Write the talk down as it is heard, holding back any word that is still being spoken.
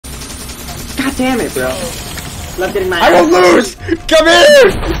God damn it, bro. Left it in my I won't lose! Come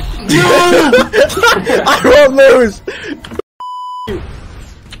here! I won't lose!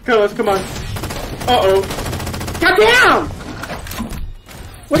 Carlos, come on. Uh-oh. God damn!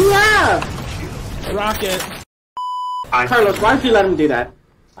 What do you have? Rocket. Carlos, why did you let him do that?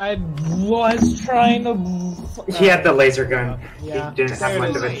 I was trying to... He had the laser gun. Yeah. He didn't have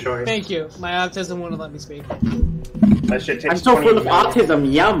much of a choice. Thank you. My autism wouldn't let me speak. That shit takes I'm so 20 full of minutes.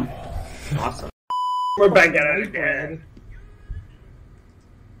 autism, yum. Awesome. We're back at it again.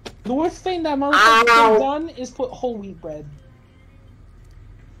 The worst thing that motherfucker could have done is put whole wheat bread.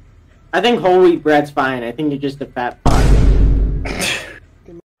 I think whole wheat bread's fine. I think you're just a fat fuck.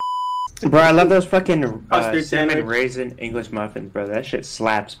 Bro, I love those fucking Custard cinnamon sandwich. raisin English muffins, bro. That shit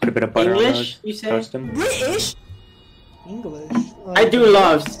slaps. Put a bit of butter on English, those. you say? Toast them. British? English. I do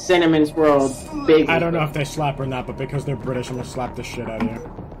love cinnamon swirl big. I don't know if they slap or not, but because they're British, I'm gonna slap the shit out of you.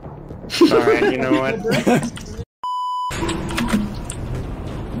 Alright, you know what?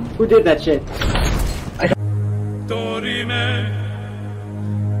 Who did that shit?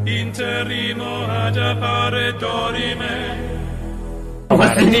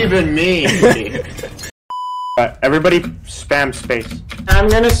 Wasn't even me. Everybody spam space. I'm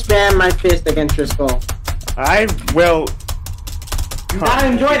gonna spam my fist against your skull. I will. You gotta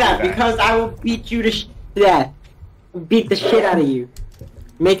enjoy that because I will beat you to death. Beat the shit out of you.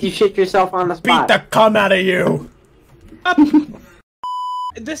 Make you shit yourself on the spot. Beat the cum out of you!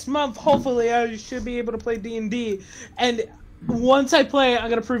 This month, hopefully, I should be able to play D&D. And once I play,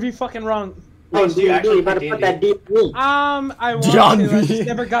 I'm gonna prove you fucking wrong. Oh, do you dude, actually you better play put D&D? that deep in me. I want John to. I B. just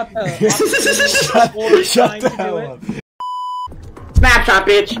never got the opportunity Shut the to hell do up. Snapshot,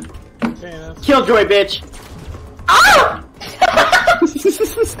 bitch. it. Fair enough. Killjoy, bitch. Ah!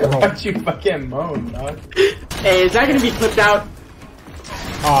 Why'd you fucking moan, dog? Hey, is that gonna be clipped out?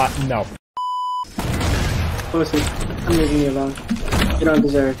 No. Pussy. I'm leaving you alone. You don't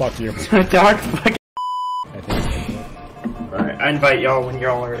deserve it. Fuck you. Dog, fuck. Alright, I invite y'all when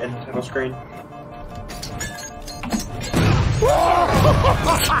y'all are in the title screen.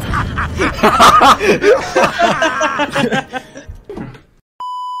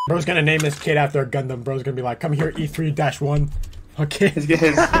 Bro's gonna name this kid after a Gundam. Bro's gonna be like, come here, E3-1.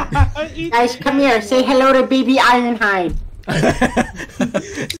 Okay. Guys, come here. Say hello to baby Ironhide.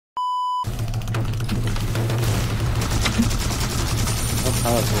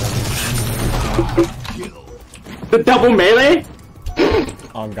 The double melee?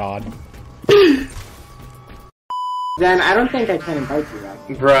 Oh god. Then I don't think I can invite you, right?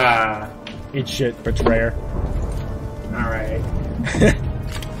 Bruh. Eat shit, betrayer. Alright.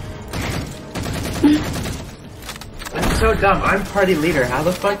 I'm so dumb. I'm party leader. How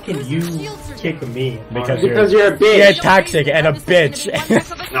the fuck can you kick me? Because you're a bitch. You're toxic and a bitch.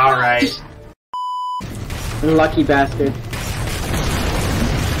 Alright. Lucky bastard.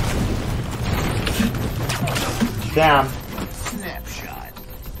 Damn.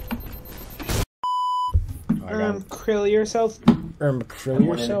 Krill yourself. Krill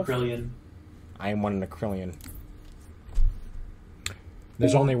yourself? Brilliant. I am one in a trillion.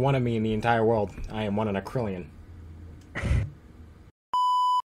 There's only one of me in the entire world. I am one in a trillion.